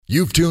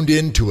You've tuned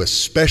in to a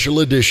special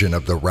edition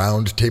of the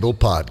Round Table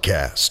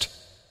Podcast.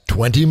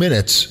 20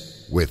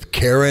 Minutes with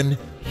Karen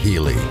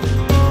Healy.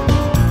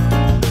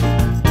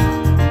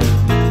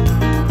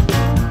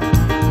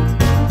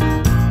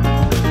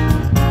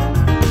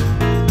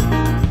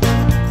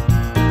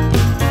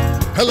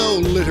 Hello,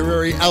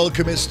 literary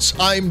alchemists.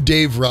 I'm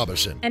Dave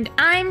Robison. And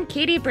I'm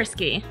Katie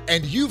Brisky.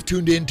 And you've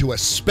tuned in to a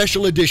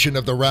special edition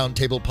of the Round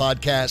Table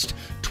Podcast,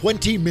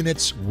 20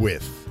 Minutes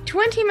with.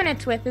 20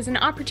 Minutes With is an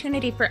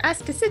opportunity for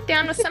us to sit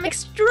down with some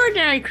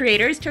extraordinary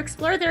creators to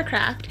explore their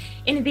craft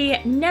in the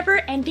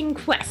never-ending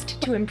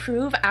quest to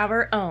improve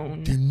our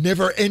own. The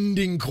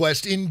never-ending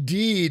quest,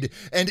 indeed.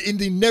 And in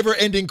the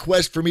never-ending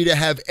quest for me to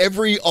have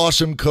every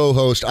awesome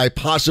co-host I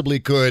possibly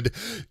could,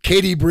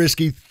 Katie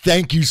Brisky,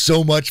 thank you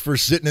so much for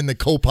sitting in the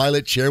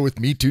co-pilot chair with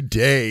me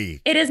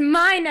today. It is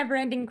my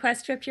never-ending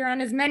quest to appear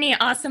on as many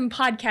awesome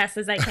podcasts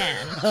as I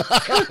can.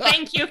 So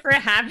thank you for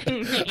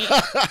having me.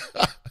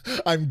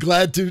 I'm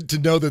glad to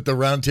know that the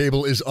Round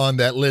Table is on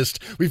that list.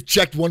 We've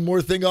checked one more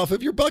thing off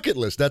of your bucket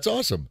list. That's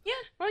awesome. Yeah,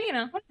 well, you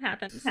know, what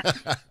happens.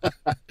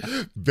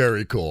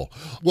 Very cool.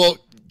 Well,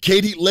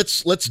 Katie,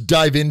 let's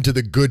dive into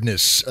the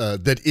goodness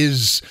that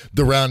is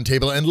the Round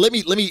Table, and let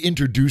me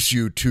introduce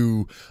you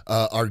to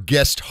our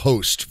guest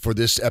host for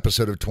this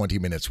episode of 20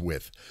 Minutes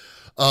With.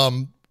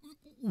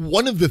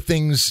 One of the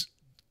things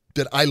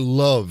that I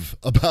love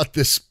about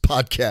this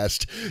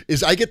podcast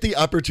is I get the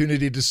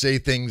opportunity to say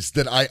things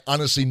that I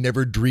honestly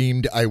never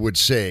dreamed I would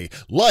say.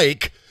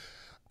 Like,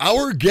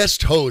 our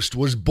guest host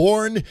was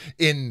born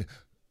in,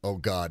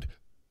 Whangarei.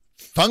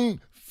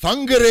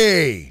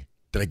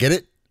 Did I get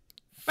it?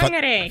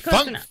 Whangarei,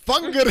 close enough.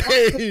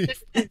 Whangarei,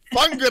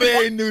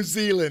 New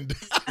Zealand.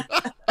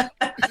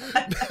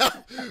 Now,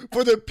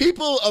 for the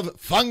people of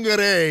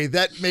Whangarei,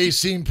 that may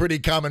seem pretty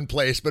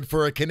commonplace, but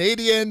for a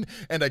Canadian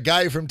and a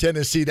guy from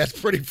Tennessee, that's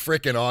pretty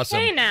freaking awesome.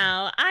 Hey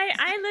now,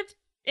 I lived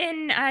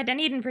in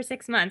Dunedin for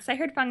 6 months. I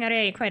heard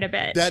Whangarei quite a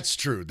bit. That's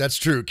true.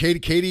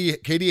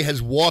 Katie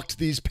has walked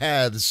these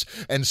paths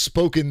and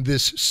spoken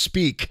this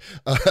speak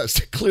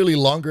clearly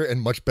longer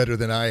and much better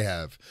than I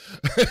have.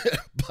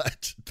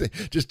 But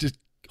just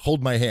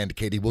hold my hand,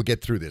 Katie. We'll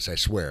get through this, I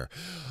swear.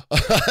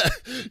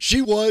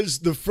 She was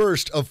the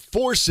first of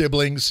 4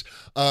 siblings,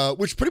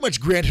 which pretty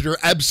much granted her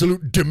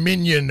absolute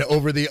dominion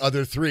over the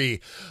other 3.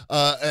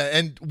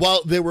 And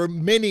while there were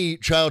many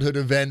childhood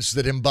events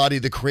that embody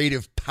the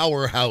creative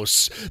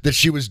powerhouse that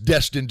she was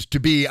destined to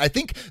be, I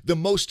think the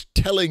most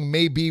telling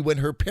may be when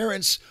her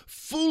parents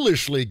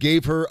foolishly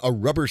gave her a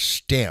rubber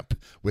stamp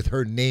with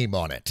her name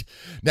on it.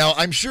 Now,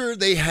 I'm sure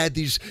they had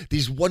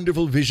these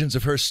wonderful visions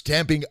of her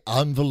stamping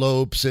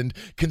envelopes and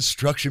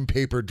construction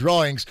paper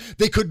drawings.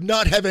 They could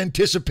not have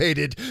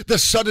anticipated the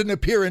sudden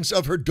appearance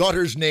of her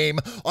daughter's name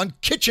on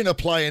kitchen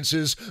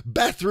appliances,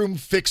 bathroom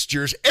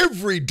fixtures,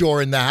 every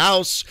door in the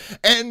house,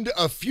 and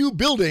a few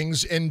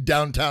buildings in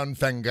downtown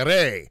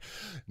Whangarei.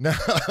 Now,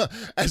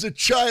 as a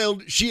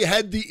child, she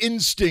had the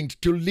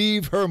instinct to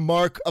leave her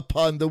mark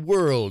upon the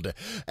world,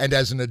 and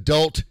as an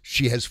adult,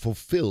 she has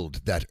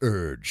fulfilled that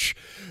urge.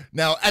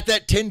 Now, at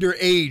that tender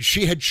age,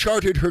 she had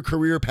charted her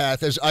career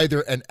path as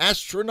either an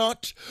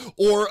astronaut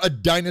or a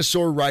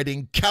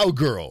dinosaur-riding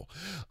cowgirl.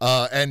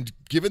 And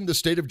given the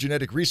state of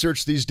genetic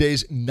research these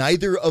days,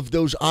 neither of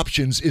those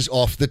options is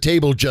off the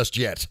table just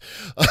yet.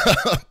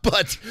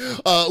 But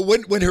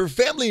when her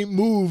family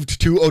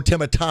moved to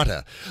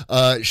Otematata,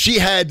 she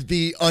had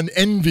the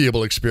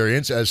unenviable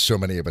experience, as so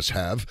many of us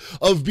have,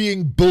 of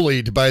being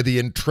bullied by the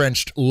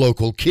entrenched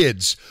local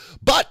kids.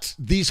 But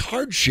these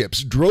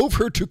hardships drove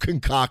her to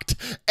concoct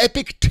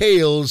epic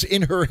tales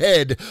in her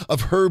head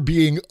of her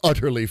being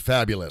utterly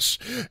fabulous,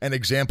 an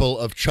example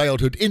of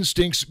childhood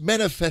instincts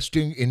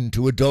manifesting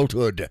into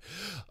adulthood.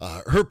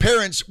 Her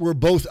parents were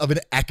both of an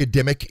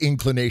academic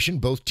inclination,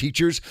 both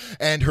teachers,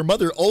 and her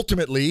mother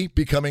ultimately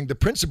becoming the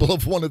principal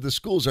of one of the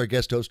schools our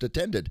guest host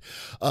attended.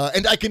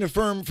 And I can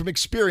affirm from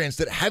experience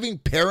that having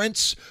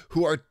parents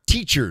who are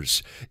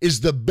teachers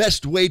is the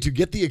best way to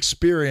get the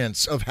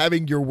experience of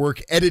having your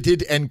work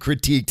edited and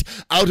critiqued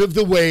out of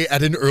the way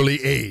at an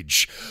early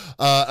age.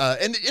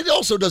 And it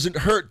also doesn't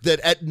hurt that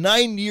at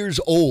 9 years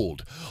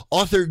old,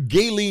 author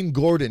Gayleen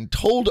Gordon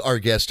told our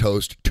guest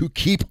host to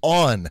keep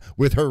on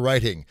with her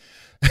writing.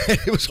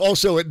 It was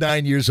also at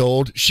 9 years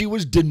old, she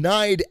was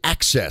denied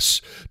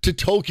access to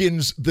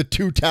Tolkien's The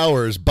Two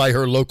Towers by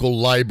her local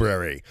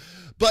library.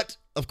 But,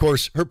 of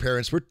course, her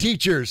parents were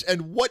teachers,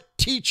 and what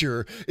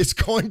teacher is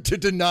going to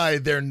deny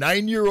their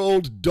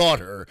 9-year-old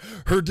daughter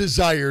her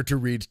desire to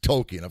read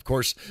Tolkien? Of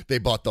course, they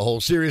bought the whole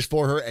series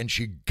for her, and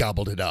she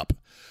gobbled it up.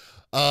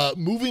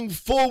 Moving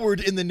forward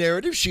in the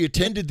narrative, she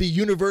attended the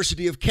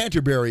University of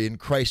Canterbury in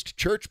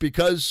Christchurch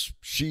because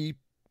she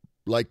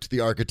liked the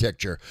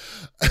architecture.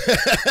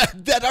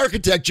 That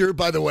architecture,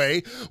 by the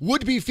way,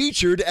 would be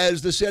featured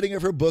as the setting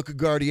of her book,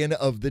 Guardian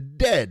of the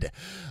Dead.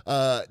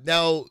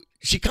 Now,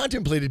 she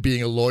contemplated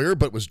being a lawyer,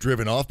 but was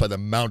driven off by the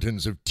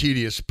mountains of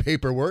tedious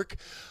paperwork,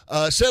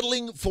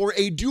 settling for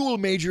a dual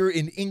major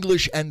in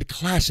English and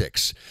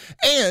classics.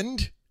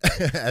 And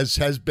As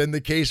has been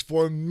the case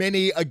for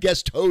many a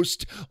guest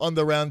host on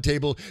the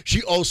Roundtable,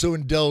 she also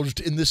indulged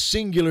in the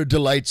singular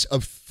delights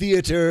of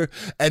theater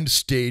and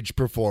stage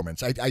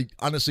performance. I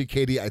honestly,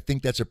 Katie, I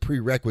think that's a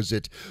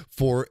prerequisite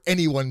for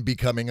anyone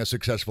becoming a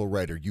successful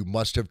writer. You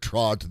must have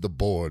trod the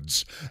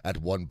boards at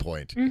one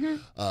point.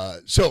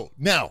 So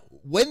now,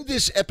 when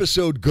this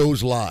episode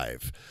goes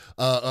live,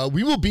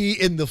 we will be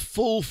in the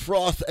full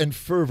froth and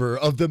fervor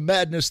of the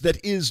madness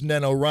that is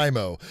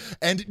NaNoWriMo.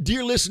 And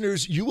dear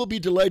listeners, you will be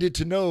delighted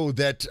to know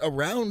that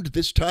around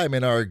this time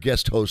in our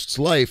guest host's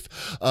life,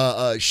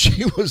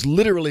 she was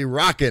literally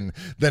rocking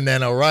the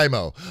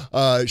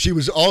NaNoWriMo. She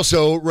was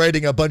also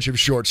writing a bunch of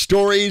short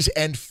stories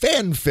and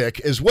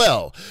fanfic as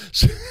well.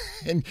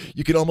 And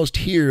you can almost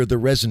hear the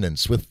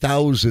resonance with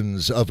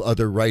thousands of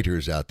other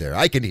writers out there.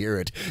 I can hear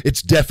it.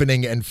 It's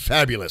deafening and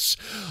fabulous.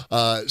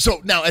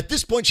 So now at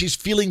this point, she's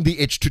feeling the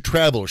itch to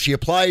travel. She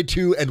applied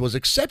to and was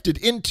accepted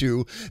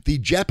into the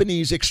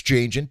Japanese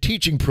exchange and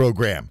teaching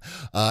program.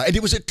 And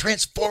it was a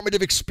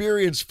transformative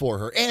experience for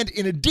her. And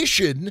in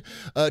addition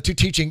to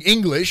teaching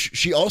English,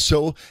 she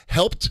also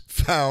helped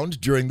found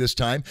during this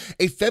time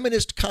a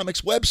feminist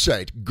comics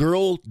website,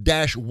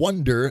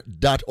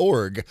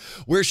 girl-wonder.org,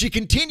 where she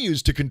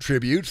continues to contribute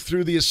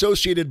through the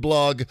associated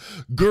blog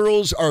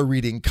Girls Are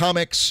Reading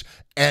Comics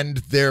and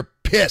They're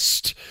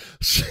Pissed,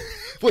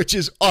 which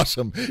is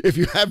awesome. If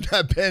you have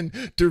not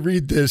been to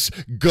read this,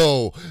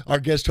 go.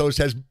 Our guest host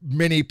has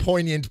many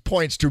poignant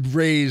points to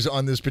raise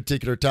on this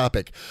particular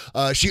topic.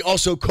 She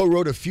also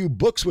co-wrote a few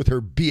books with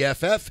her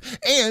BFF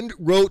and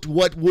wrote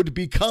what would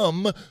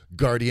become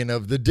Guardian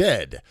of the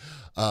Dead.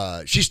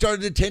 She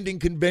started attending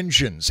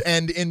conventions,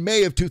 and in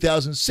May of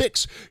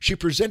 2006, she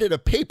presented a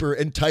paper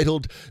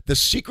entitled The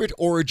Secret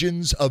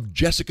Origins of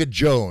Jessica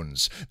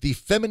Jones, the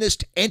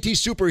feminist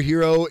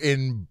anti-superhero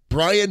in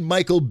Brian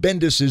Michael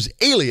Bendis'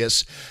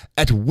 Alias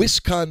at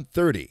WisCon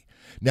 30.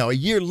 Now, a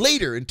year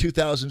later, in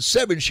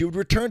 2007, she would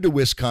return to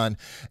WisCon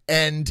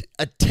and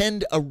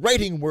attend a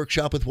writing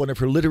workshop with one of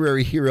her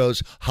literary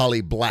heroes,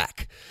 Holly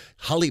Black.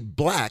 Holly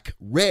Black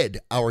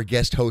read our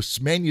guest host's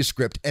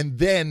manuscript and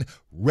then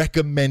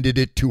recommended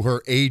it to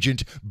her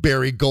agent,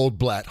 Barry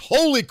Goldblatt.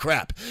 Holy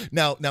crap!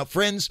 Now,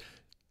 friends,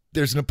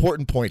 there's an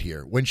important point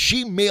here. When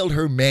she mailed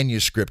her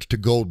manuscript to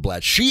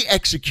Goldblatt, she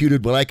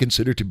executed what I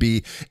consider to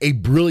be a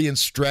brilliant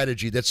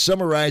strategy that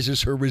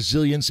summarizes her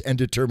resilience and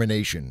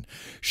determination.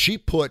 She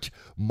put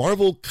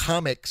Marvel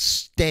Comics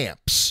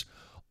stamps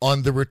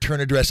on the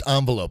return address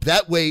envelope.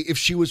 That way, if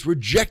she was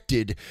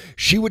rejected,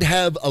 she would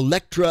have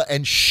Elektra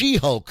and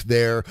She-Hulk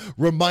there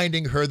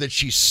reminding her that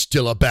she's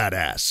still a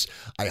badass.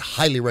 I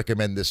highly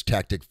recommend this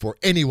tactic for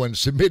anyone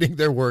submitting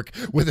their work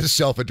with a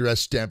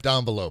self-addressed stamped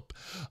envelope.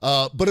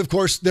 But of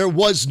course, there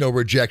was no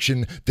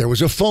rejection. There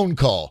was a phone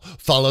call,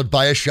 followed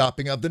by a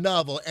shopping of the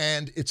novel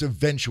and its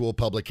eventual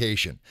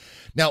publication.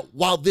 Now,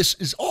 while this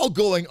is all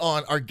going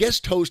on, our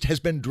guest host has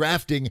been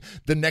drafting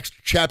the next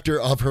chapter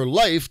of her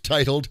life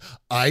titled,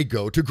 I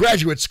Go to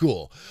Graduate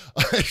School.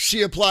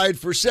 She applied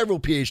for several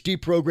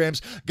PhD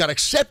programs, got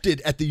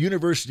accepted at the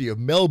University of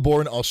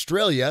Melbourne,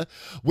 Australia,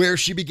 where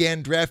she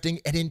began drafting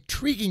an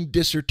intriguing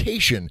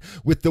dissertation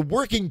with the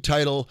working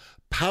title,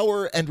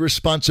 Power and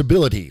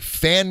Responsibility,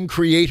 Fan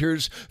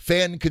Creators,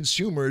 Fan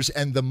Consumers,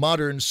 and the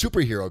Modern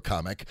Superhero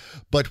Comic,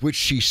 but which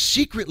she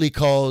secretly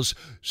calls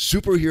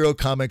Superhero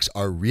Comics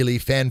Are Really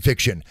Fan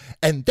Fiction.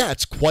 And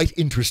that's quite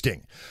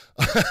interesting.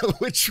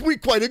 Which we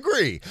quite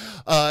agree.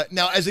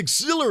 Now, as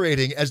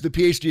exhilarating as the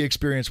PhD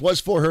experience was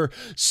for her,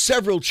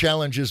 several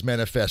challenges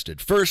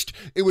manifested. First,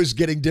 it was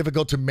getting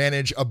difficult to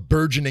manage a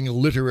burgeoning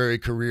literary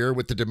career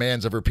with the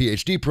demands of her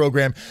PhD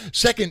program.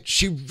 Second,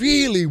 she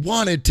really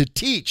wanted to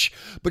teach,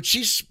 but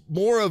she's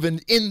more of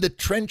an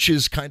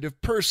in-the-trenches kind of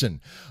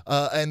person,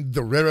 and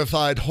the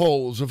rarefied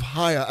halls of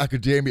higher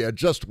academia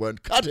just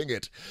weren't cutting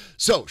it.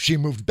 So she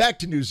moved back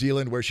to New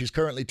Zealand, where she's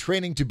currently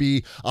training to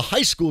be a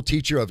high school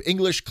teacher of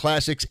English,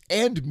 classics,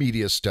 and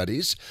media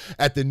studies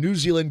at the New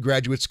Zealand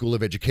Graduate School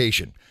of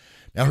Education.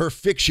 Now, her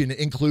fiction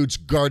includes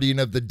Guardian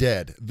of the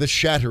Dead, The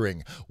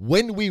Shattering,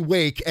 When We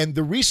Wake, and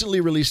the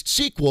recently released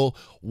sequel,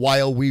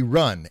 While We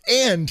Run.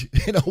 And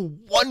in a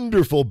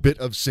wonderful bit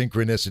of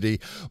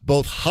synchronicity,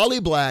 both Holly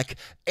Black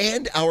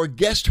and our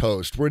guest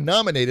host were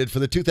nominated for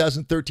the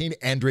 2013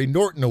 Andre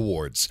Norton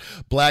Awards.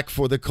 Black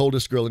for The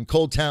Coldest Girl in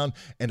Cold Town,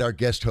 and our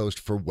guest host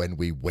for When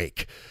We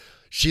Wake.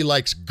 She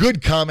likes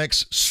good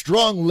comics,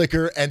 strong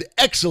liquor, and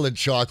excellent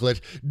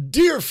chocolate.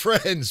 Dear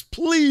friends,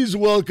 please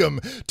welcome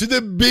to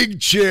the big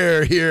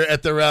chair here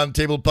at the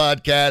Roundtable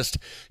Podcast,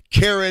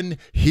 Karen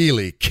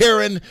Healy.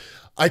 Karen,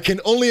 I can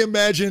only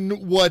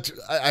imagine what,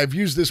 I've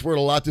used this word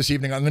a lot this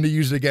evening, I'm going to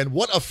use it again,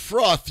 what a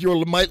froth your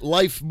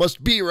life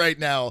must be right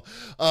now.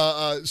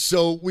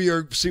 So we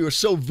are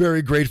so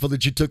very grateful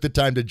that you took the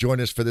time to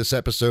join us for this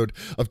episode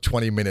of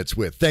 20 Minutes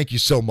With. Thank you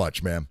so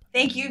much, ma'am.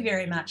 Thank you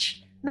very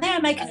much. May I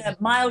make a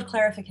mild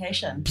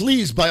clarification?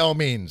 Please, by all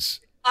means.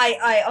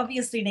 I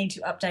obviously need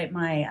to update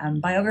my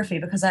biography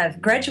because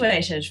I've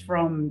graduated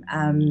from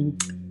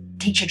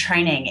teacher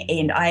training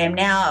and I am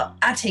now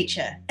a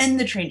teacher in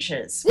the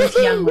trenches with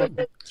young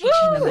women, teaching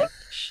them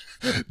English.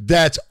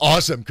 That's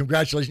awesome.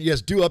 Congratulations.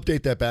 Yes, do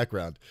update that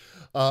background.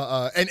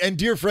 And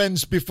dear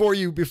friends, before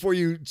you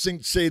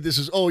say this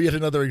is yet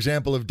another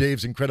example of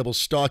Dave's incredible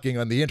stalking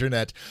on the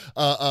internet,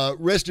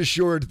 rest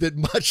assured that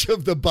much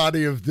of the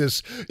body of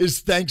this is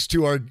thanks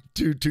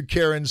to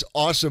Karen's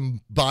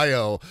awesome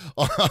bio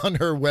on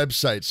her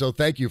website. So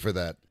thank you for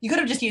that. You could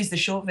have just used the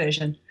short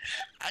version.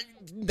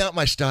 Not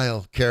my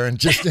style, Karen.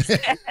 Just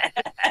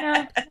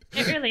No,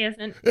 it really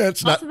isn't.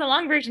 It's Also, the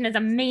long version is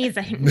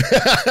amazing.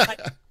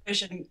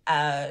 Version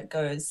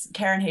goes,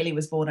 Karen Healy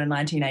was born in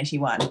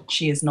 1981.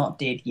 She is not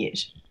dead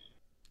yet.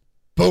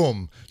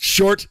 Boom.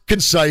 Short,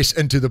 concise,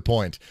 and to the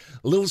point.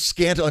 A little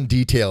scant on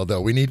detail,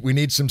 though. We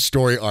need some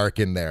story arc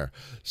in there.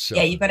 So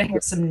Yeah, you've got to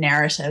have some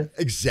narrative.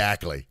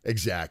 Exactly.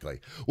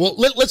 Well,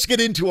 let's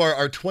get into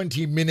our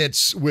 20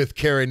 minutes with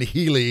Karen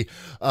Healy.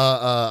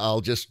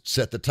 I'll just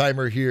set the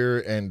timer here,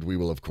 and we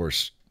will, of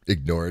course,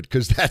 ignore it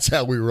because that's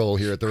how we roll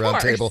here at the round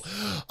table.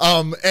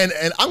 And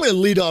I'm going to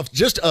lead off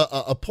just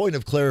a point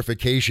of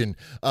clarification.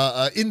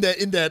 In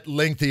that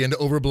lengthy and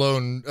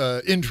overblown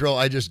intro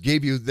I just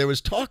gave you, there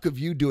was talk of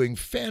you doing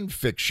fan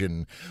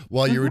fiction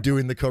while you were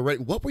doing the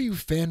co-writing. What were you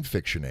fan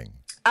fictioning?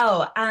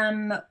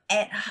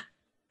 At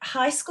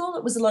high school,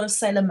 it was a lot of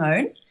Sailor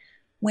Moon.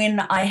 When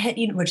I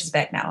hit, which is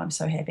back now, I'm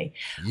so happy.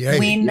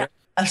 Yay.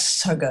 Oh,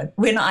 so good.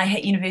 When I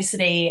hit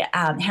university,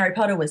 Harry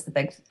Potter was the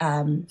big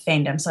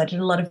fandom. So I did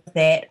a lot of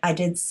that. I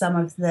did some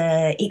of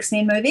the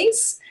X-Men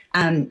movies,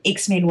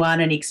 X-Men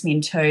 1 and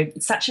X-Men 2.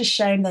 It's such a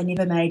shame they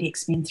never made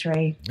X-Men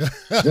 3.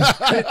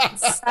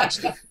 It's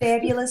such a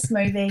fabulous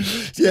movie.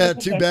 Yeah,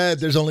 too bad.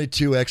 There's only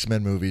 2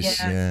 X-Men movies.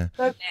 Yeah.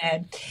 So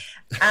bad.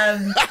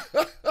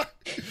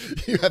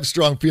 You have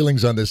strong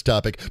feelings on this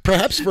topic,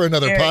 perhaps for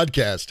another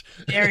podcast.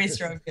 Very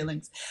strong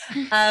feelings.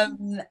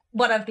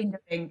 What I've been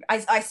doing,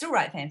 I still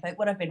write fanfic.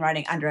 What I've been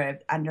writing under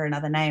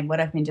another name, what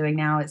I've been doing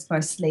now is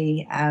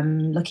mostly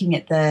looking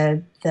at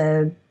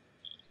the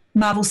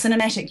Marvel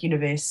Cinematic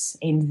Universe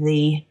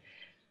and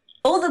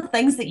all the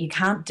things that you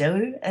can't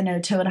do in a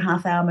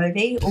 2.5 hour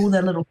movie, all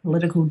the little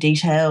political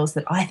details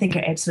that I think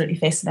are absolutely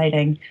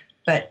fascinating,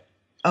 but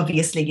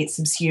obviously get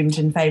subsumed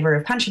in favor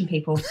of punching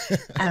people.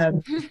 I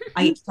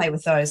get to play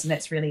with those, and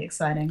that's really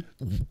exciting.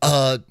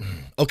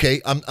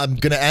 Okay, I'm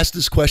going to ask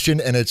this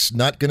question, and it's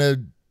not going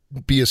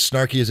to be as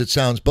snarky as it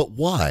sounds, but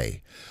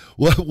why?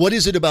 What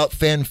is it about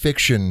fan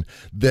fiction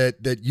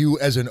that you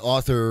as an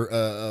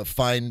author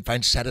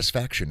find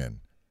satisfaction in?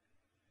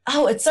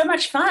 Oh, it's so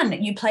much fun.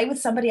 You play with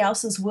somebody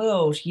else's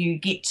world. You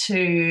get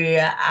to,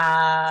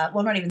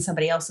 not even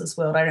somebody else's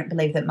world. I don't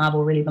believe that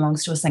Marvel really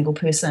belongs to a single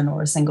person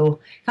or a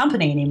single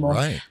company anymore.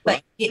 Right.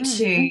 But you get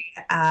to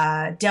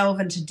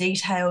delve into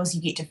details.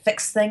 You get to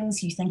fix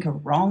things you think are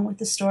wrong with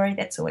the story.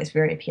 That's always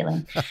very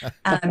appealing.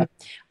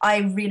 I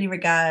really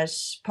regard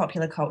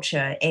popular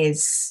culture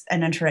as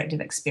an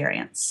interactive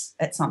experience.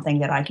 It's something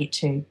that I get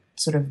to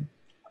sort of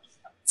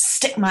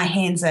stick my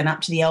hands in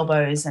up to the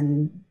elbows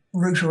and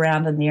root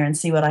around in there and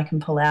see what I can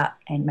pull out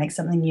and make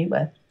something new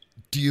with.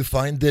 Do you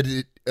find that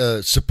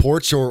it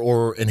supports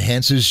or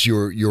enhances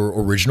your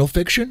original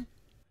fiction?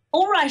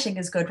 All writing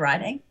is good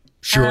writing.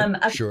 Sure.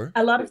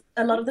 A lot of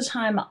the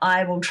time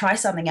I will try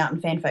something out in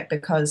fanfic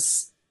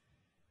because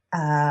what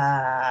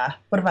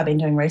have I been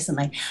doing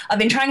recently? I've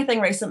been trying a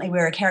thing recently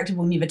where a character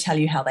will never tell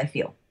you how they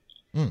feel.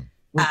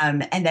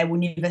 And they will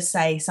never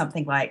say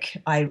something like,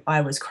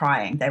 I was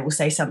crying. They will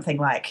say something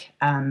like,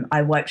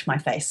 I wiped my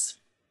face.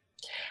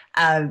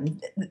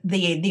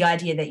 The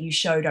idea that you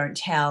show, don't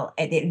tell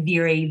at that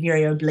very,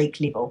 very oblique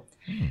level.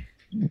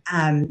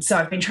 So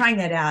I've been trying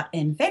that out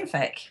in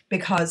fanfic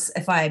because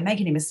if I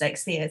make any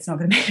mistakes there, it's not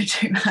going to matter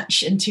too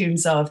much in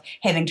terms of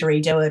having to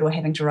redo it or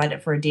having to write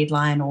it for a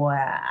deadline or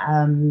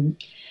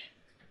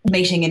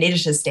meeting an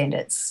editor's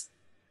standards.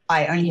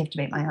 I only have to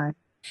meet my own.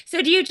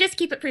 So do you just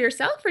keep it for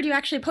yourself or do you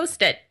actually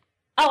post it?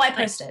 Oh, I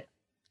post it.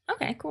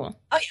 Okay, cool.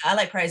 Oh, yeah, I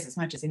like praise as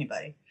much as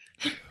anybody.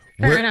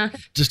 Fair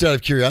enough. Just out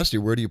of curiosity,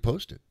 where do you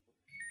post it?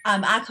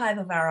 Archive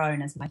of Our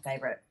Own is my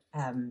favorite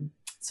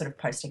sort of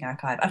posting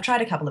archive. I've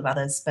tried a couple of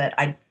others, but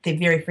they're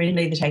very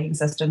friendly. The tagging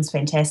system's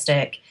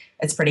fantastic.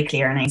 It's pretty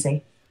clear and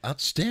easy.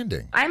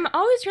 Outstanding. I'm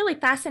always really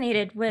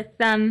fascinated with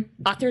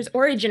authors'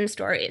 origin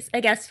stories,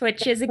 I guess,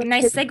 which is a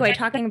nice segue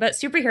talking about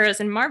superheroes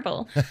and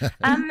Marvel.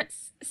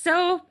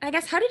 So I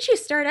guess, how did you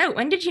start out?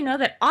 When did you know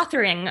that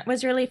authoring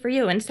was really for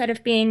you instead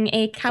of being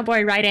a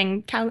cowboy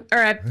riding or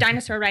a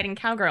dinosaur riding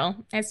cowgirl,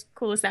 as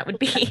cool as that would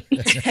be?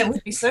 That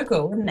would be so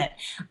cool, wouldn't it?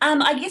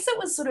 I guess it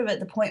was sort of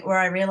at the point where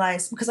I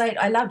realized, because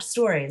I loved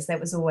stories, that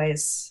was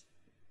always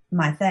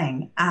my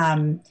thing.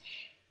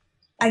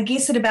 I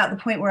guess at about the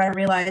point where I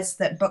realized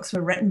that books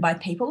were written by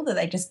people, that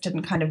they just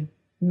didn't kind of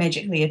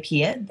magically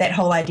appear. That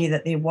whole idea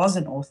that there was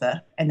an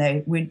author and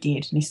they weren't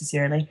dead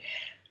necessarily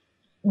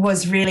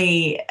was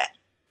really...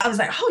 I was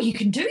like, oh, you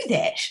can do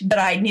that. But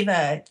I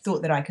never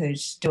thought that I could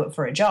do it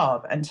for a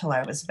job until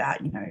I was about,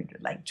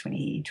 like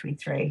 20,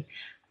 23.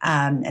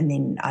 And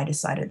then I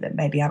decided that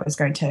maybe I was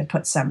going to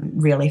put some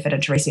real effort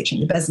into researching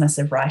the business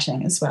of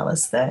writing as well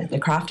as the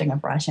crafting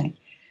of writing.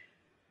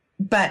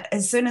 But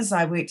as soon as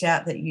I worked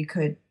out that you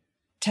could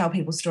tell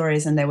people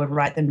stories and they would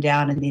write them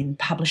down and then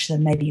publish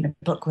them maybe in a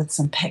book with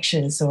some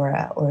pictures or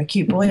a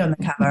cute boy on the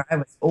cover, I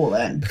was all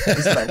in. It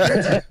was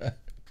like,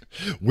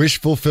 wish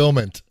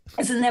fulfillment.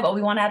 isn't that what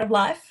we want out of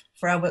life?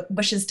 For our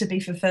wishes to be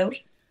fulfilled?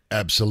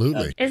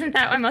 Absolutely. Isn't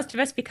that why most of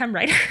us become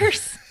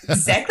writers?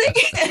 Exactly.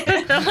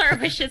 Fulfill our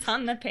wishes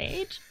on the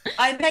page.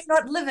 I may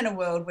not live in a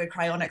world where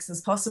cryonics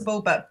is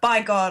possible, but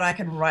by God, I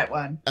can write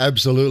one.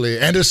 Absolutely.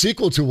 And a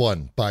sequel to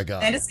one, by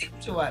God. And a sequel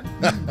to one.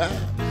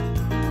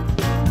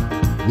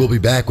 We'll be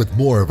back with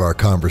more of our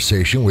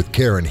conversation with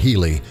Karen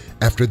Healy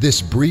after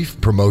this brief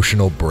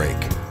promotional break.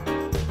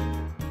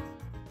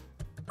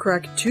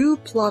 Crack 2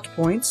 plot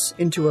points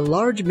into a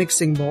large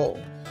mixing bowl.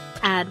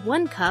 Add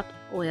 1 cup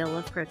oil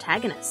of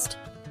protagonist.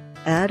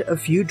 Add a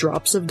few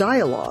drops of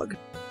dialogue.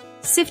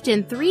 Sift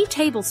in 3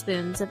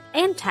 tablespoons of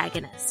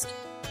antagonist.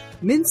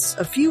 Mince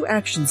a few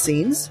action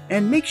scenes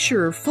and make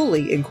sure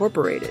fully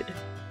incorporated.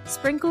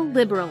 Sprinkle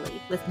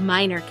liberally with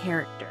minor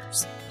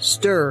characters.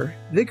 Stir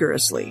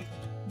vigorously.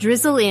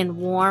 Drizzle in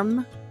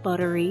warm,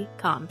 buttery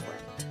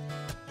conflict.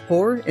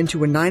 Pour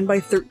into a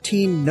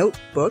 9x13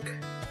 notebook.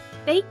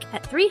 Bake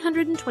at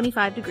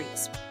 325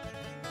 degrees.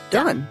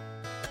 Done.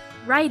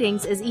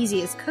 Writing's as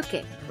easy as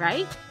cooking,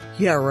 right?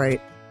 Yeah, right.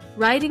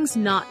 Writing's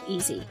not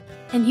easy,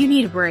 and you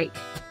need a break.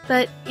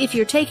 But if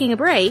you're taking a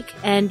break,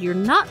 and you're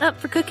not up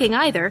for cooking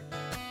either,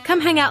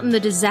 come hang out in the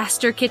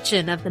disaster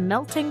kitchen of the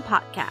Melting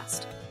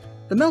Podcast.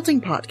 The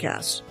Melting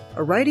Podcast,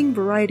 a writing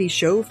variety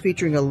show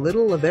featuring a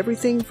little of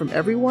everything from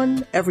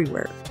everyone,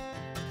 everywhere.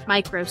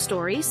 Micro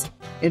stories,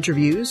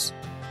 Interviews,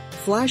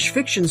 flash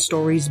fiction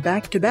stories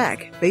back to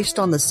back based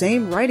on the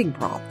same writing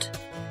prompt.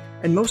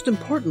 And most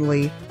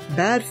importantly,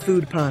 bad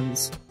food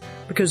puns.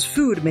 Because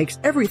food makes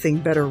everything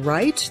better,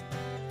 right?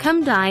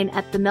 come dine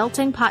at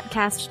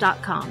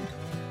themeltingpodcast.com.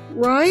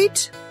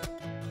 Right?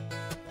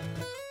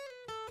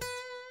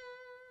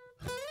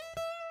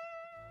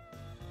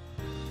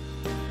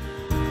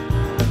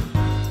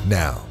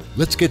 Now,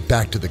 let's get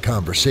back to the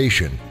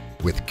conversation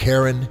with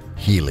Karen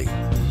Healy.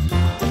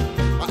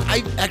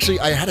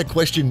 I had a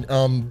question.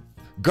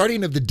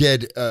 Guardian of the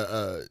Dead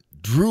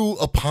drew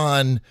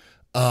upon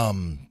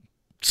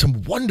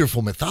some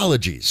wonderful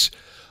mythologies,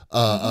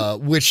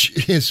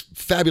 which is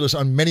fabulous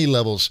on many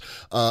levels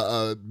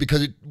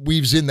because it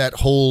weaves in that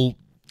whole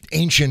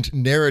ancient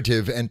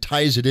narrative and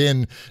ties it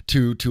in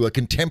to a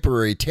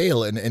contemporary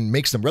tale and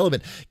makes them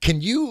relevant. Can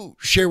you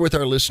share with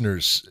our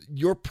listeners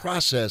your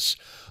process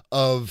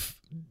of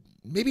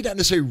maybe not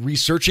necessarily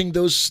researching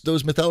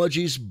those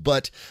mythologies,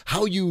 but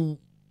how you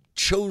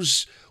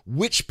chose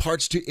which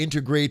parts to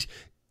integrate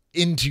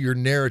into your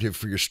narrative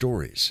for your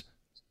stories?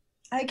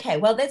 Okay,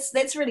 well, that's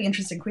a really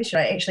interesting question.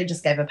 I actually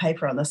just gave a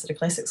paper on this at a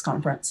classics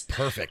conference.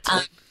 Perfect.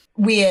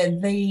 Where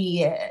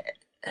the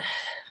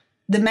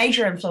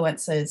major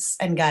influences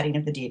in Guardian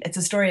of the Dead, it's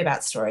a story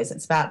about stories.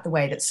 It's about the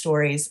way that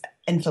stories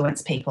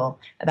influence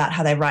people, about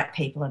how they write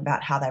people, and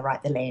about how they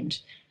write the land.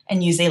 In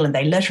New Zealand,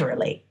 they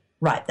literally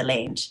write the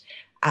land.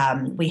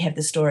 We have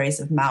the stories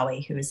of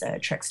Maui, who is a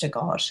trickster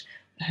god,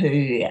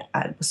 who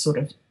was sort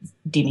of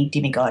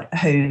demigod,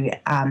 who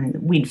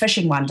went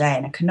fishing one day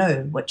in a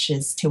canoe, which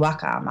is Te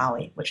Waka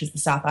Maui, which is the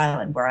South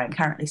Island where I'm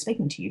currently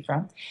speaking to you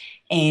from,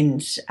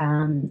 and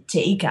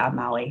Te Ika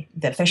Maui,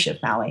 the fish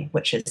of Maui,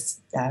 which is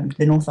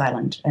the North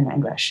Island in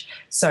English.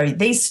 So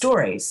these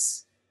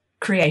stories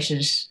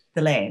created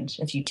the land,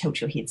 if you tilt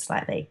your head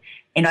slightly.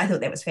 And I thought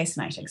that was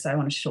fascinating, so I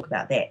wanted to talk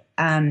about that.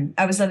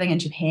 I was living in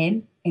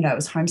Japan, and I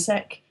was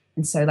homesick.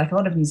 And so, like a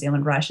lot of New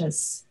Zealand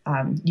writers,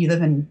 you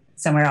live in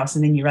somewhere else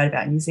and then you write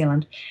about New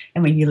Zealand.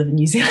 And when you live in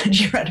New Zealand,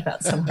 you write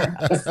about somewhere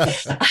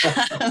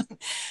else.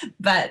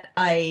 But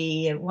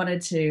I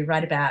wanted to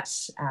write about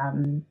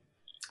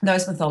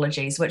those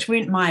mythologies, which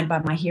weren't mine by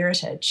my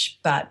heritage,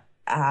 but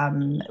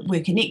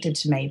were connected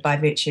to me by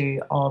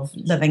virtue of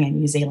living in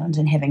New Zealand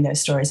and having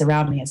those stories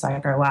around me as I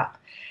grew up.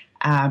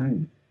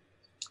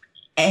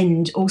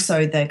 And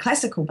also the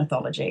classical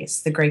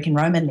mythologies, the Greek and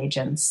Roman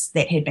legends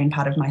that had been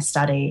part of my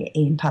study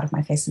and part of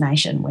my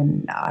fascination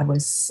when I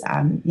was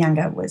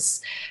younger,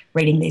 was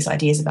reading these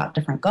ideas about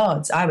different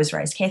gods. I was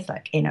raised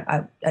Catholic, and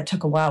it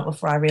took a while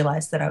before I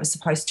realized that I was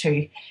supposed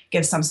to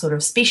give some sort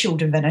of special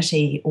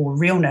divinity or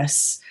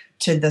realness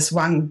to this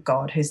one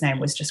god whose name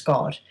was just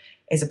God,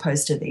 as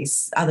opposed to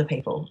these other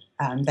people.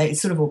 They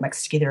sort of all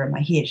mixed together in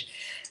my head.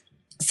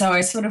 So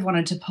I sort of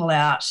wanted to pull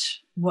out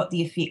what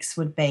the effects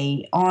would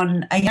be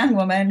on a young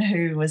woman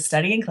who was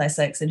studying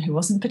classics and who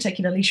wasn't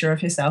particularly sure of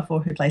herself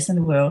or her place in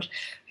the world,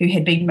 who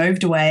had been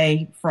moved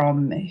away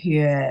from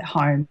her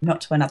home,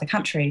 not to another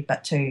country,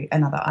 but to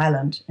another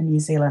island in New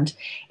Zealand,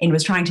 and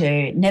was trying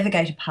to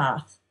navigate a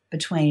path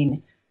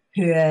between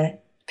her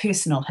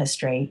personal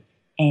history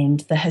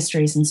and the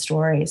histories and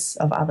stories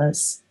of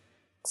others.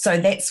 So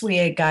that's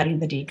where Guardian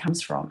of the Dead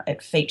comes from.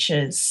 It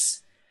features...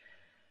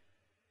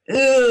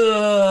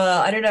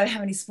 I don't know how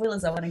many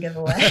spoilers I want to give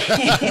away.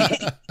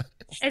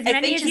 As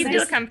many as you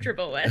feel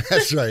comfortable with.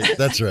 That's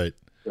right.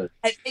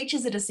 It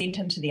features a descent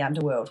into the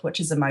underworld, which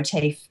is a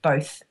motif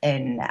both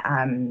in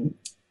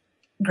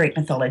Greek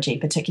mythology,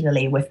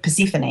 particularly with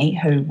Persephone,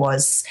 who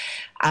was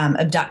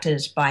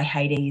abducted by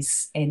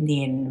Hades and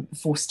then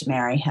forced to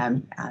marry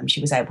him.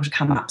 She was able to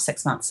come up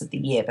 6 months of the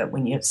year, but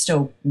when you're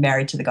still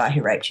married to the guy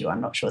who raped you,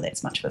 I'm not sure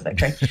that's much of a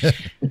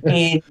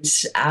victory.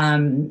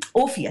 And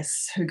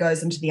Orpheus, who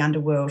goes into the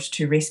underworld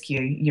to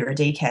rescue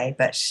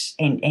Eurydice,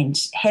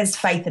 and has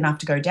faith enough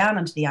to go down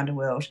into the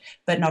underworld,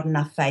 but not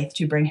enough faith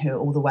to bring her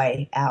all the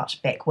way out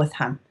back with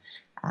him.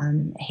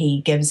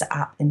 He gives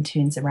up and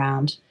turns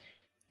around.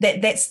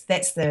 That's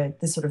the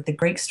sort of the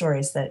Greek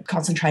stories that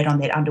concentrate on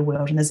that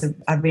underworld. And there's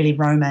a really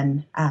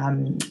Roman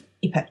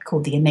epic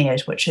called the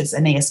Aeneid, which is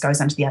Aeneas goes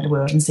into the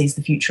underworld and sees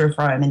the future of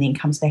Rome and then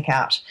comes back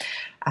out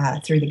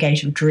through the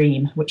gate of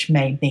dream, which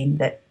may mean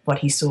that what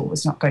he saw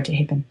was not going to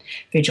happen.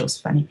 Virgil's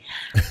funny.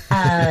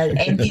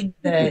 And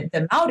then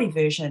the Maori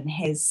version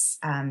has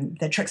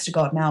the trickster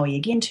god Maui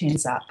again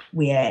turns up,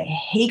 where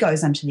he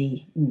goes into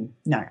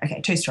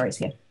two stories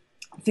here.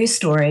 First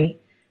story,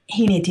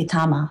 Hine Te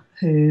Tama,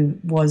 who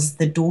was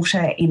the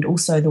daughter and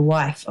also the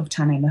wife of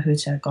Tane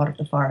Mahuta, god of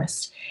the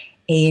forest.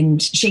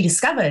 And she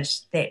discovered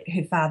that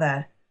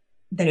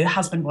her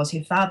husband was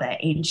her father,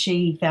 and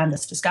she found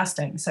this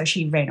disgusting, so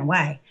she ran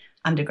away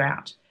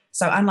underground.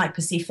 So unlike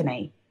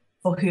Persephone,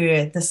 for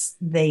her,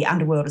 the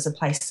underworld is a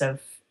place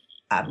of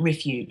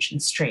refuge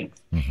and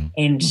strength. Mm-hmm.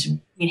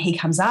 And when he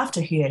comes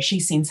after her, she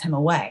sends him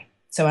away.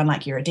 So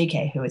unlike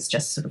Eurydice, who is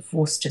just sort of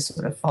forced to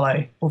sort of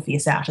follow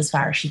Orpheus out as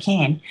far as she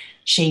can,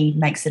 she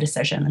makes the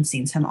decision and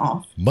sends him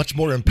off. Much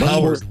more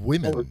empowered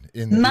women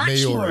in the Maori.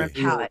 Much more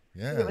empowered.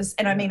 Yeah.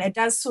 It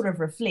does sort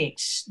of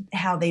reflect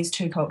how these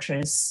two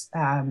cultures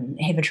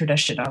have a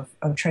tradition of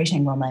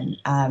treating women.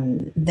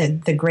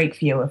 The Greek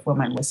view of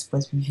women was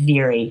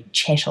very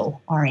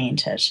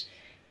chattel-oriented,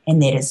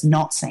 and that is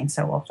not seen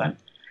so often.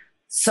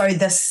 So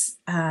this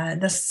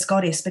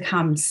goddess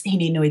becomes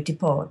Hine Nui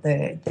Tipo,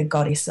 the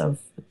goddess of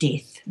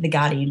death, the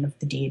guardian of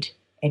the dead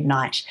at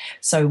night.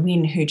 So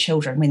when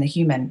the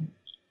human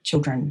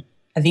children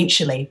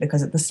eventually,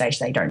 because at this stage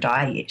they don't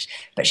die yet,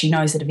 but she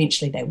knows that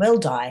eventually they will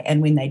die,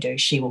 and when they do,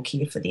 she will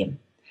care for them.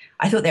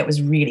 I thought that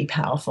was really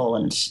powerful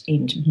and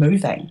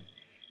moving,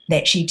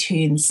 that she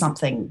turns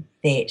something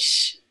that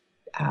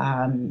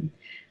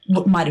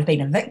might have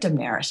been a victim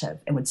narrative,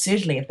 and would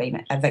certainly have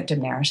been a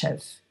victim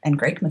narrative in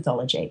Greek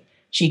mythology.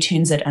 She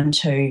turns it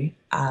into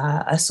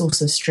a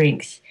source of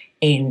strength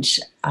and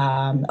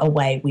a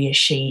way where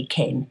she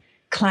can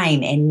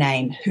claim and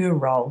name her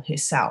role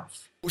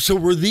herself. So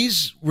were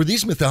these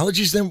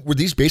mythologies then? Were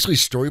these basically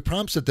story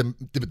prompts that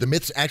the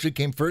myths actually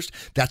came first?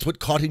 That's what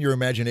caught in your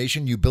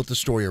imagination? You built a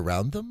story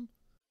around them?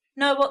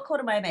 No, what caught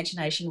in my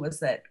imagination was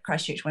that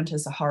Christchurch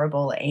winters are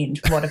horrible, and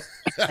what if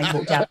they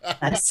walked out of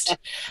the mist?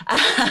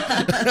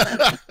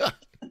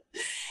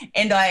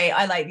 And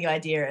I like the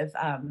idea of,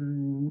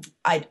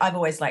 I've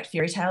always liked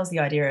fairy tales, the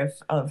idea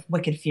of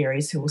wicked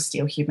fairies who will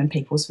steal human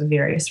peoples for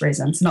various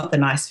reasons, not the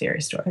nice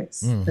fairy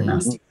stories, the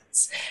nasty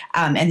ones.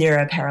 And there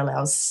are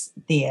parallels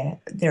there.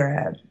 There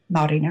are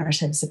Māori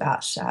narratives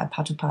about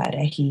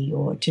Patupaerehi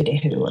or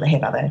Turehu, or they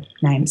have other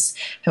names,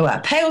 who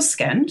are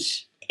pale-skinned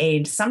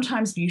and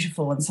sometimes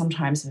beautiful and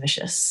sometimes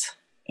vicious,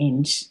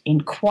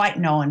 and quite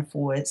known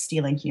for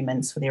stealing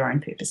humans for their own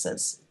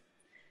purposes.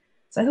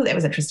 So I thought that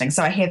was interesting.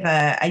 So I have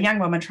a young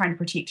woman trying to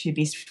protect her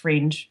best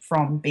friend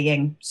from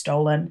being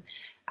stolen,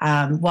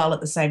 while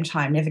at the same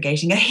time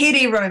navigating a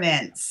heady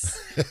romance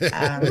with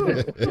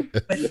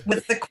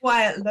the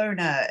quiet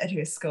Luna at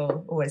her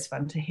school. Always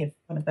fun to have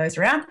one of those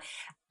around.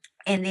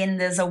 And then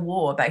there's a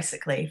war,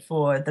 basically,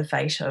 for the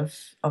fate of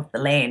the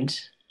land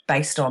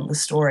based on the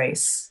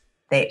stories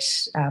that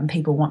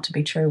people want to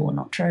be true or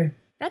not true.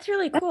 That's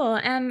really cool.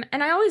 And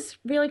I always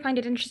really find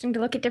it interesting to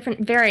look at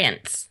different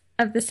variants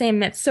of the same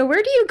myths. So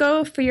where do you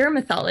go for your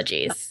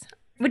mythologies?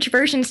 Which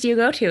versions do you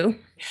go to?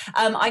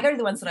 I go to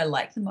the ones that I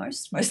like the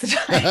most of the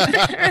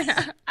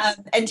time.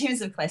 In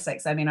terms of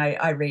classics, I mean,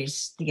 I read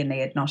the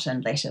Aeneid not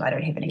in Latin. I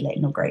don't have any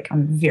Latin or Greek.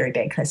 I'm a very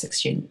bad classics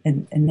student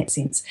in that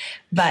sense.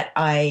 But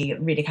I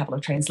read a couple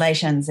of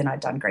translations, and I'd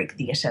done Greek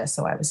theatre,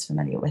 so I was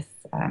familiar with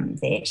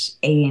that.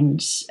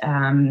 And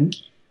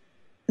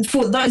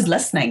for those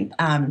listening,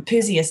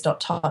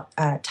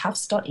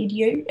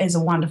 perseus.tufts.edu is a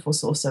wonderful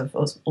source of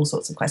all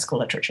sorts of classical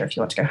literature if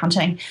you want to go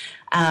hunting.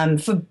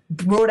 For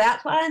broad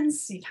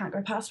outlines, you can't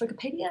go past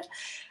Wikipedia.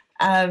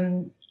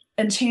 In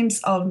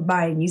terms of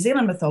my New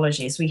Zealand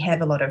mythologies, we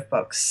have a lot of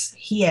books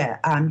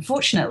here.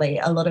 Unfortunately,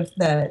 a lot of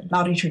the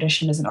Māori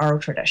tradition is an oral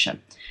tradition.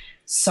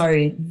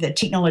 So the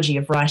technology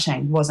of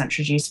writing was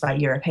introduced by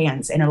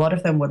Europeans, and a lot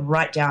of them would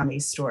write down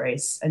these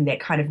stories in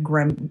that kind of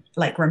Grimm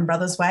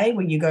Brothers way,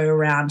 where you go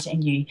around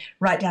and you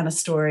write down a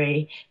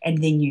story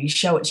and then you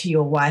show it to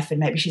your wife, and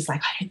maybe she's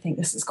like, I don't think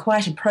this is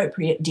quite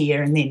appropriate,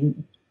 dear, and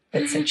then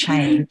it's a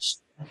change.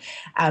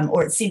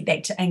 Or it's sent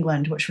back to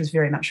England, which was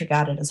very much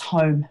regarded as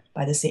home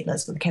by the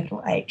settlers with a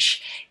capital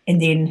H.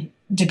 And then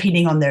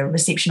depending on the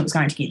reception it was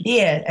going to get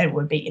there, it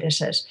would be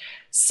edited.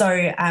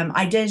 So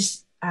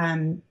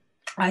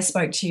I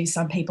spoke to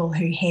some people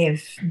who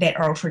have that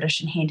oral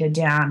tradition handed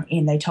down,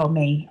 and they told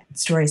me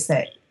stories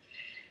that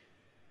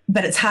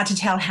but it's hard to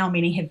tell how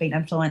many have been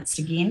influenced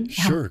again.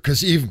 Sure,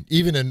 because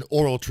even an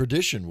oral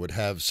tradition would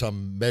have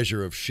some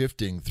measure of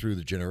shifting through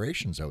the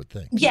generations, I would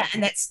think. Yeah,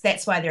 and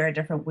that's why there are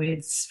different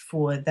words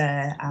for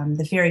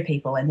the fairy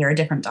people, and there are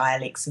different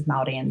dialects of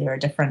Māori, and there are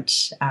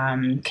different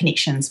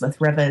connections with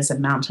rivers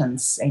and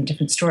mountains, and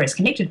different stories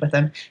connected with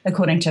them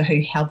according to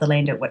who held the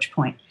land at which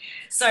point.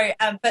 So,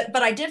 but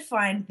I did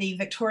find the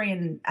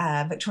Victoria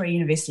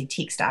University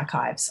text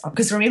archives,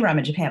 because remember I'm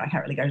in Japan, I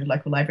can't really go to the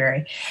local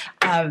library.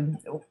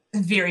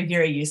 Very,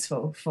 very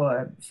useful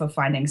for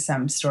finding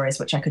some stories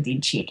which I could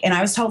then check. And I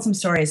was told some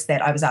stories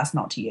that I was asked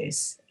not to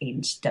use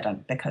and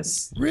didn't,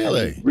 because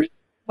really,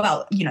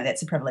 well,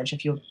 that's a privilege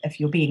if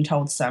you're being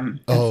told some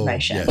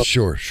information. Oh,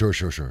 yeah,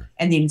 sure.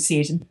 And then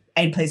said,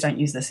 and please don't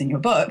use this in your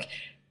book.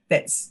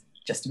 That's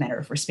just a matter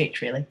of respect,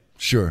 really.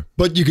 Sure.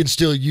 But you can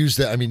still use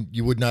that. I mean,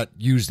 you would not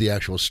use the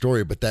actual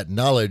story, but that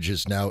knowledge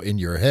is now in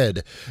your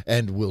head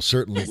and will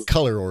certainly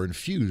color or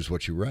infuse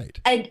what you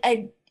write.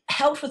 I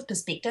helped with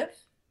perspective.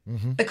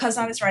 Mm-hmm. Because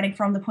I was writing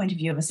from the point of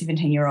view of a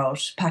 17-year-old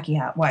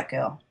Pākehā white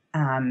girl,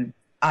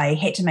 I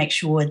had to make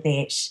sure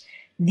that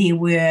there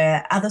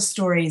were other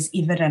stories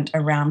evident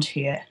around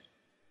her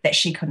that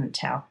she couldn't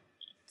tell.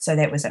 So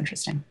that was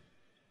interesting.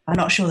 I'm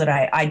not sure that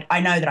I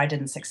know that I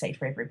didn't succeed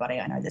for everybody.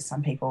 I know that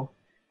some people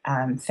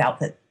felt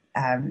that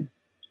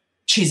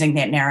choosing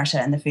that narrator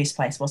in the first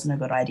place wasn't a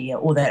good idea,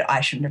 or that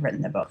I shouldn't have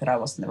written the book, that I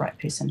wasn't the right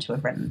person to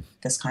have written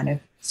this kind of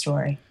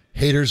story.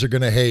 Haters are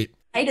going to hate.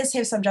 Haters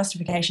have some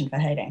justification for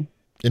hating.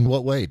 In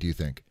what way, do you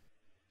think?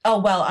 Oh,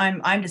 well,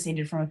 I'm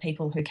descended from a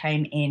people who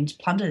came and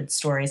plundered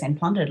stories and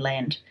plundered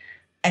land.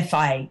 If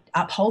I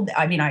uphold that,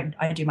 I mean,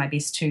 I do my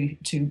best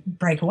to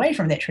break away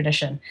from that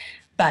tradition,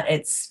 but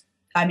it's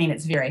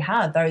very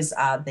hard. Those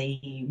are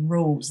the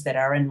rules that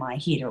are in my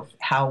head of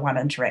how one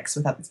interacts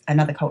with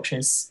another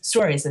culture's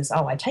stories is,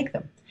 I take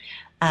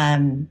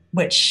them,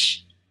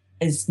 which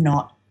is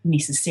not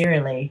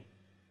necessarily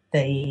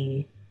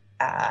the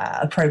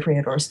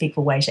appropriate or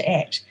respectful way to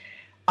act.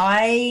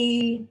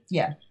 I'm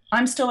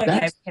still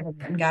okay with having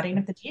written Guardian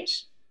of the Dead,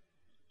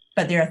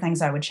 but there are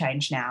things I would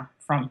change now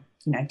from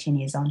 10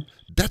 years on.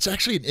 That's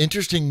actually an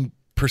interesting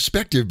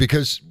perspective,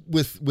 because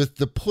with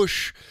the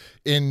push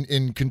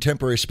in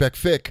contemporary spec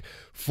fic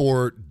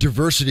for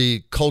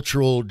diversity,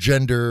 cultural,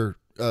 gender,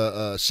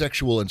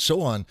 sexual, and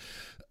so on,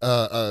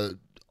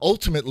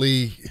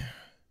 ultimately,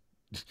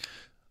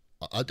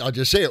 I'll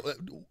just say it,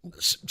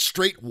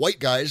 straight white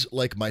guys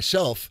like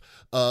myself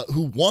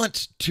who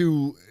want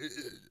to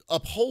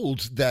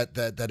uphold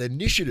that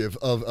initiative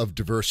of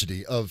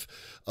diversity, of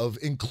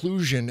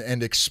inclusion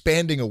and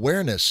expanding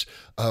awareness.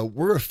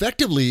 We're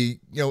effectively,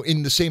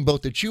 in the same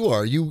boat that you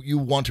are. You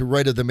want to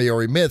write of the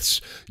Maori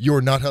myths. You're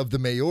not of the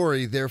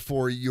Maori,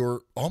 therefore you're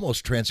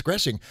almost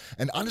transgressing.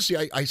 And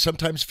honestly, I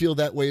sometimes feel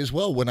that way as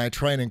well when I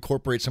try and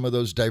incorporate some of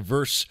those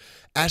diverse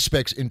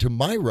aspects into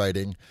my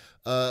writing.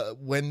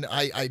 When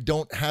I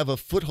don't have a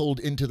foothold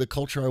into the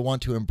culture I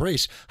want to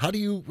embrace. How do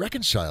you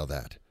reconcile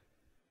that?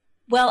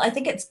 Well, I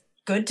think it's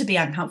good to be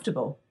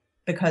uncomfortable,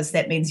 because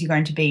that means you're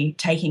going to be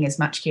taking as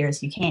much care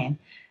as you can.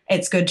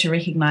 It's good to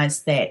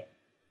recognize that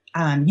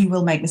you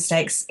will make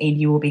mistakes and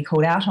you will be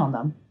called out on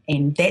them,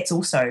 and that's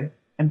also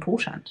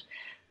important.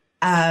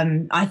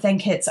 I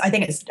think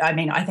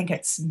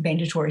it's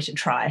mandatory to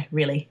try.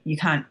 Really,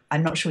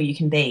 I'm not sure you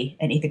can be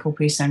an ethical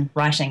person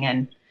writing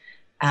in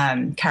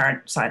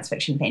current science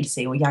fiction,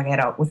 fantasy, or young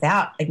adult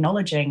without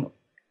acknowledging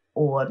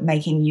or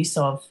making use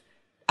of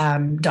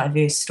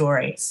diverse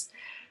stories.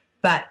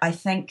 But I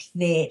think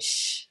that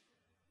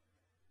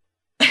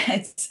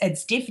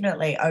it's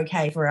definitely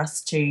okay for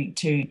us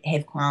to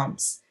have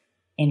qualms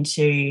and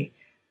to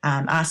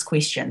ask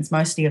questions,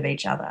 mostly of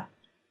each other.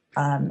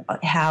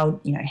 How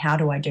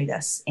do I do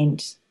this?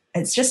 And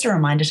it's just a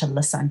reminder to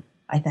listen,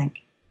 I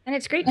think. And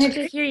it's great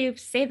to hear you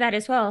say that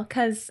as well,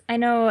 because I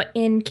know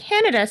in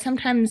Canada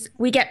sometimes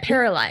we get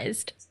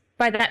paralyzed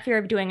by that fear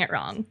of doing it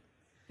wrong.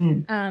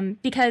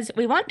 Because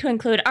we want to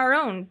include our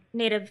own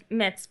native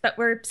myths, but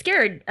we're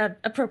scared of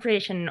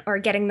appropriation or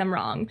getting them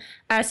wrong.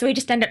 So we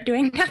just end up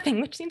doing nothing,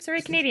 which seems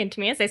very Canadian to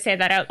me as I say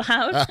that out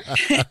loud.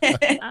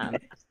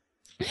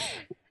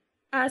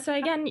 So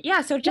again,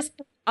 so just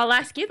I'll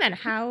ask you then,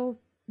 how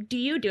do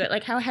you do it?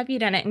 Like, how have you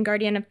done it in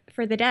Guardian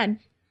for the Dead?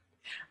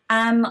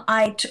 As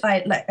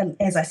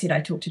I said,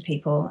 I talked to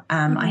people.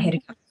 I had a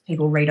couple of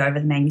people read over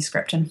the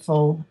manuscript in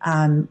full.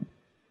 One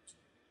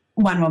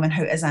woman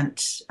who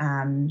isn't...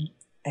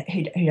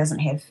 who doesn't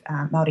have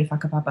Māori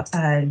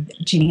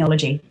whakapapa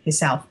genealogy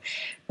herself,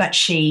 but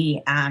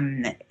she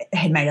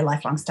had made a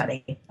lifelong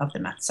study of the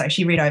myth. So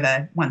she read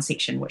over one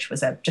section, which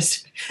was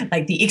just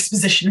like the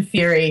exposition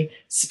fairy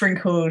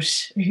sprinkled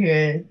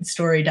her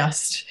story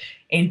dust,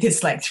 and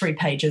there's like 3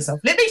 pages of,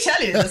 let me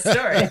tell you the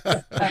story,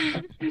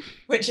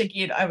 which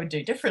again, I would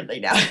do differently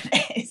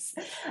nowadays.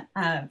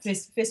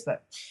 First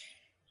book.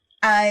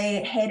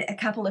 I had a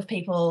couple of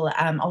people,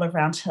 Olive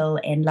Roundhill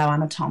and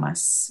Loana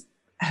Thomas,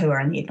 who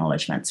are in the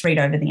acknowledgements, read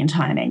over the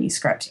entire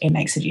manuscript and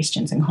make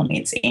suggestions and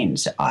comments,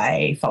 and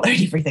I followed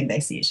everything they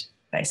said.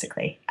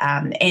 basically.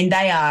 And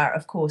they are,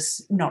 of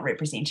course, not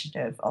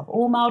representative of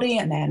all Māori,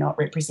 and they are not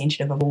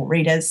representative of all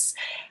readers,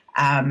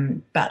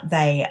 but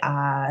they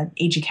are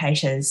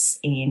educators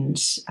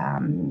and,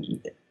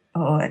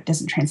 it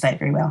doesn't translate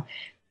very well.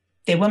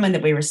 They're women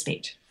that we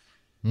respect.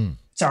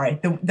 Sorry,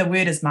 the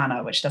word is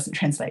mana, which doesn't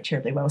translate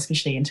terribly well,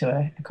 especially into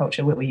a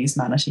culture where we use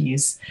mana to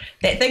use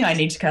that thing I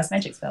need to cast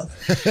magic spells.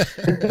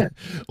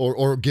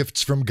 or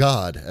gifts from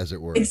God, as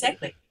it were.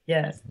 Exactly,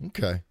 yeah.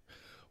 Okay.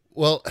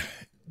 Well,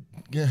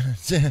 yeah,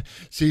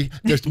 see,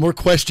 there's more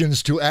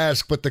questions to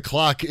ask, but the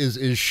clock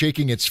is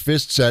shaking its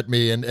fists at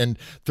me and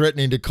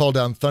threatening to call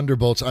down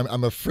thunderbolts.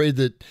 I'm afraid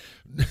that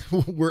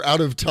we're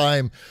out of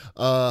time.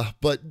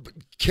 But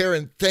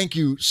Karen, thank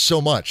you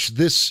so much.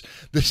 This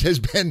has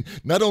been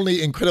not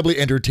only incredibly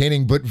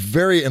entertaining, but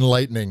very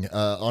enlightening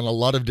on a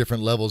lot of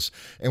different levels.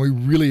 And we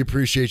really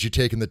appreciate you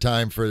taking the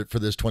time for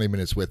this 20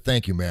 minutes with.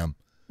 Thank you, ma'am.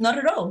 Not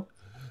at all.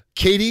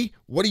 Katie,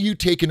 what are you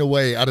taking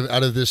away out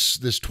of this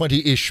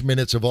 20-ish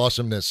minutes of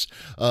awesomeness?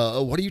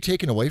 What are you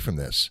taking away from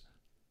this?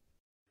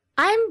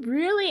 I'm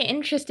really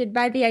interested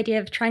by the idea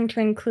of trying to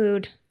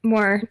include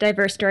more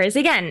diverse stories.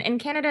 Again, in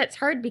Canada, it's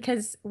hard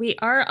because we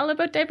are all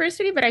about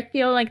diversity, but I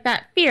feel like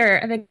that fear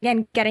of,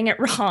 again, getting it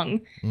wrong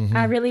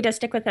really does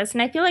stick with us.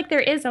 And I feel like there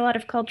is a lot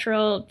of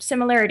cultural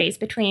similarities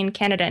between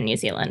Canada and New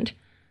Zealand.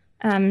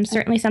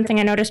 Certainly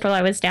something I noticed while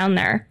I was down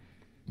there.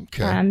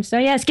 Okay. So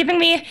yeah, it's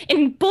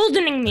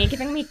emboldening me,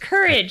 giving me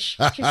courage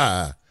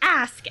to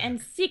ask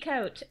and seek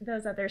out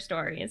those other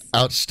stories.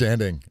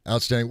 Outstanding.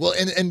 Well,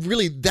 and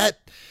really that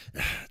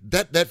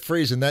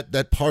phrase and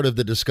that part of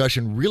the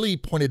discussion really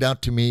pointed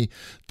out to me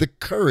the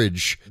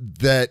courage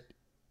that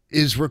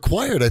is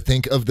required, I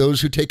think, of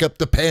those who take up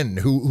the pen,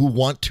 who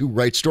want to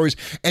write stories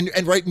and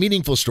write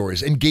meaningful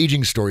stories,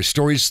 engaging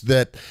stories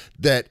that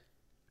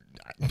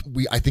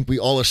I think we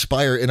all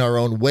aspire in our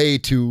own way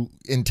to,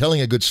 in telling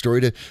a good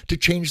story, to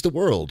change the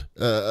world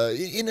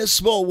in a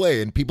small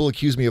way. And people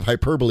accuse me of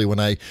hyperbole when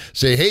I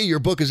say, hey, your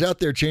book is out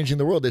there changing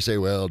the world. They say,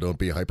 well, don't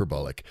be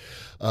hyperbolic.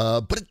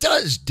 But it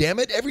does, damn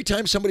it. Every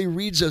time somebody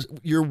reads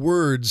your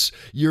words,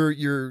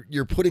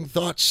 you're putting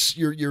thoughts,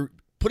 you're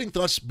putting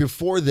thoughts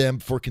before them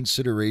for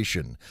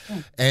consideration.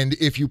 And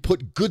if you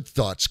put good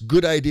thoughts,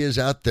 good ideas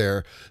out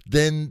there,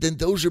 then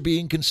those are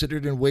being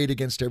considered and weighed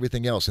against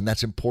everything else. And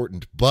that's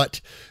important. But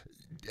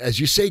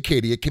as you say,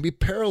 Katie, it can be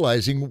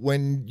paralyzing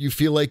when you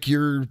feel like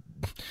you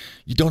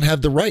don't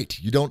have the right.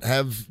 You don't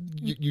have,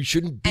 you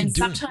shouldn't be doing. And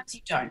sometimes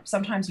you don't.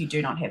 Sometimes you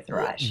do not have the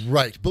right.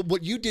 Right. But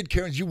what you did,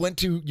 Karen, is you went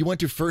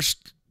to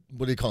first,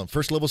 what do you call them?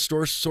 First level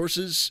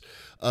sources?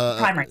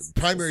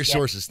 Primary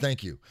sources.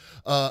 Thank you.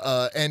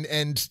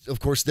 And of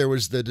course there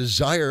was the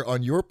desire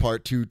on your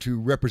part to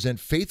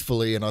represent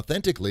faithfully and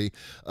authentically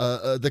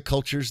the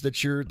cultures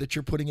that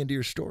you're putting into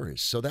your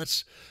stories. So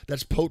that's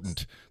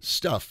potent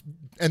stuff.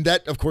 And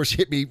that of course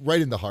hit me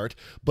right in the heart.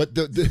 But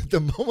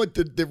the moment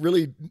that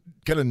really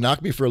kind of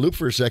knocked me for a loop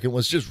for a second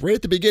was just right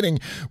at the beginning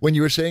when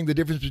you were saying the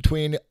difference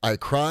between I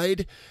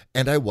cried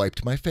and I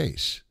wiped my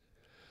face.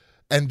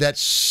 And that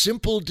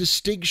simple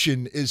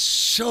distinction is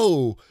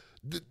so,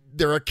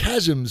 there are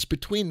chasms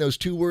between those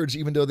two words,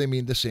 even though they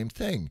mean the same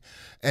thing.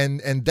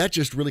 And that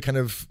just really kind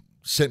of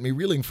sent me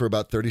reeling for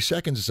about 30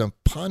 seconds as I'm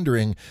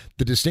pondering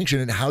the distinction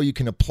and how you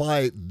can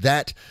apply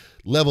that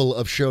level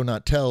of show,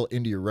 not tell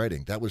into your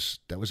writing. That was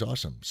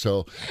awesome.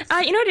 So,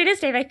 you know what it is,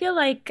 Dave? I feel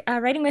like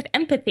writing with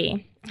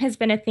empathy has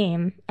been a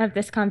theme of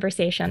this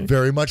conversation.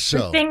 Very much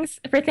so.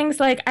 For things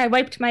like I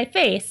wiped my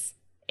face,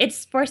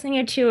 it's forcing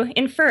you to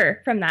infer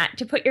from that,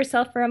 to put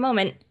yourself for a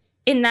moment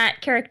in that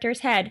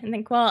character's head and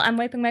think, well, I'm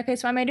wiping my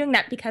face. Why am I doing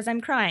that? Because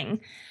I'm crying.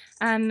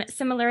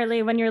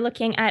 Similarly, when you're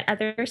looking at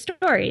other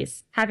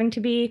stories, having to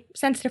be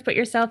sensitive, put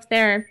yourself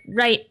there,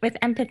 write with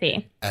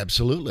empathy.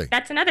 Absolutely.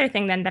 That's another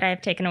thing then that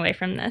I've taken away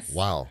from this.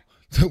 Wow.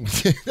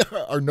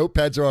 Our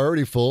notepads are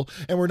already full,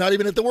 and we're not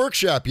even at the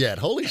workshop yet.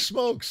 Holy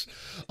smokes.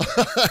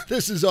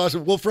 This is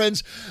awesome. Well,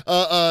 friends,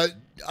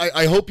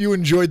 I hope you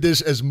enjoyed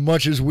this as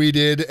much as we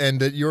did and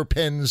that your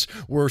pens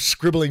were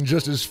scribbling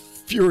just as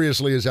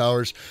furiously as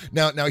ours.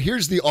 Now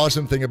here's the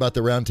awesome thing about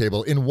the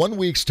roundtable. In 1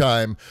 week's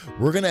time,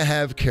 we're going to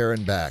have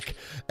Karen back,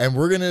 and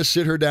we're going to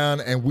sit her down,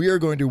 and we are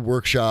going to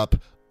workshop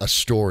a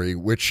story,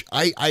 which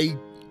I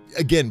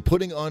again,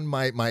 putting on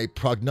my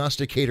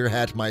prognosticator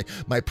hat, my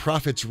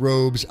prophet's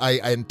robes, I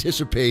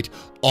anticipate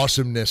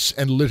awesomeness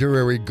and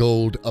literary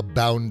gold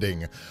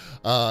abounding.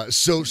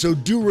 So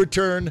do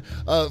return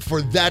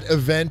for that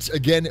event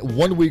again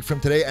 1 week from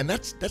today, and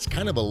that's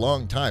kind of a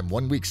long time.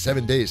 1 week,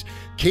 7 days.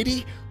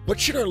 Katie, what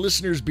should our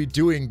listeners be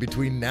doing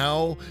between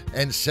now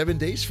and 7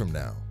 days from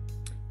now?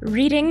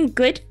 Reading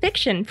good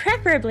fiction,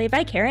 preferably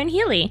by Karen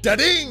Healy.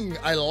 Da-ding!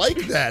 I like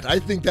that. I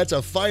think that's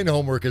a fine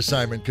homework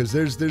assignment because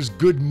there's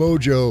good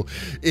mojo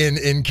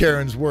in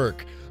Karen's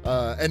work.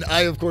 And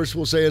I, of course,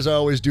 will say, as I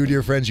always do,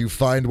 dear friends, you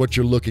find what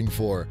you're looking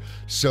for.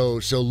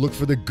 So look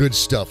for the good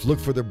stuff. Look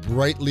for the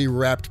brightly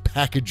wrapped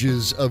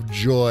packages of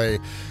joy.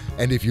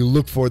 And if you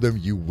look for them,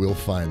 you will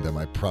find them,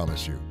 I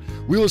promise you.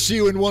 We will see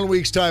you in 1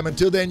 week's time.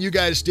 Until then, you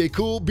guys stay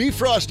cool, be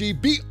frosty,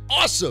 be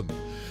awesome.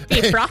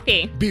 Be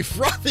frothy. Be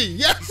frothy,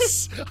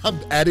 yes! I'm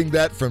adding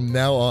that from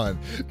now on.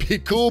 Be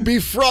cool, be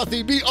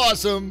frothy, be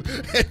awesome,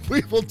 and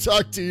we will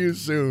talk to you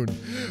soon.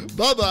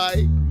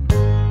 Bye-bye.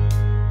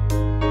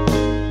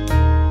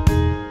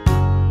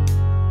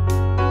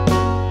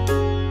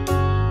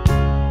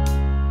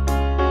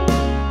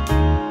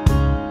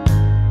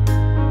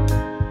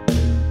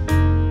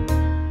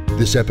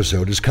 This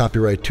episode is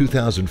copyright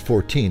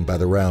 2014 by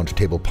the Round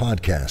Table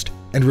Podcast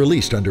and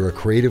released under a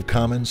Creative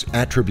Commons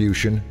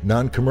Attribution,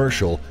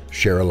 Non-Commercial,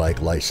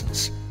 Share-alike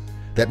license.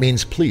 That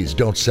means please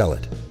don't sell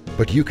it,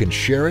 but you can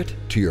share it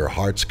to your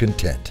heart's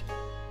content.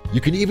 You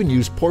can even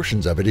use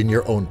portions of it in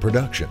your own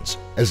productions,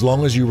 as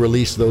long as you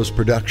release those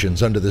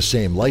productions under the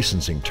same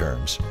licensing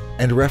terms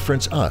and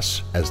reference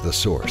us as the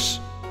source.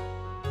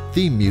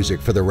 Theme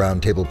music for the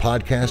Round Table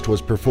Podcast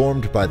was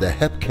performed by the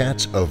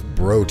Hepcats of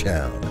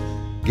Brotown.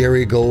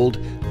 Gary Gold,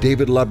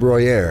 David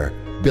Labroyere,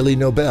 Billy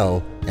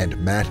Nobel, and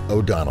Matt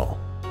O'Donnell.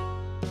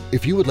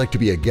 If you would like to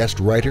be a guest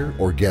writer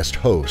or guest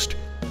host,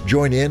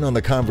 join in on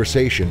the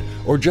conversation,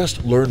 or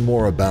just learn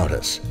more about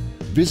us,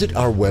 visit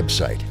our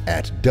website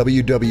at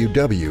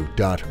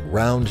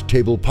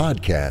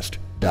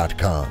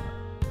www.roundtablepodcast.com.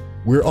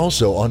 We're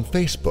also on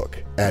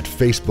Facebook at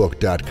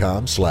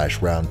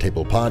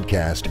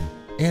facebook.com/roundtablepodcast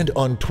and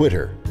on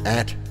Twitter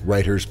at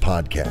Writers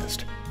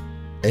Podcast.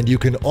 And you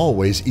can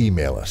always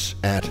email us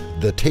at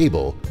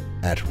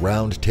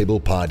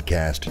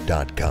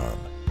thetable@roundtablepodcast.com.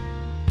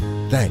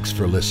 Thanks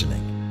for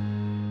listening.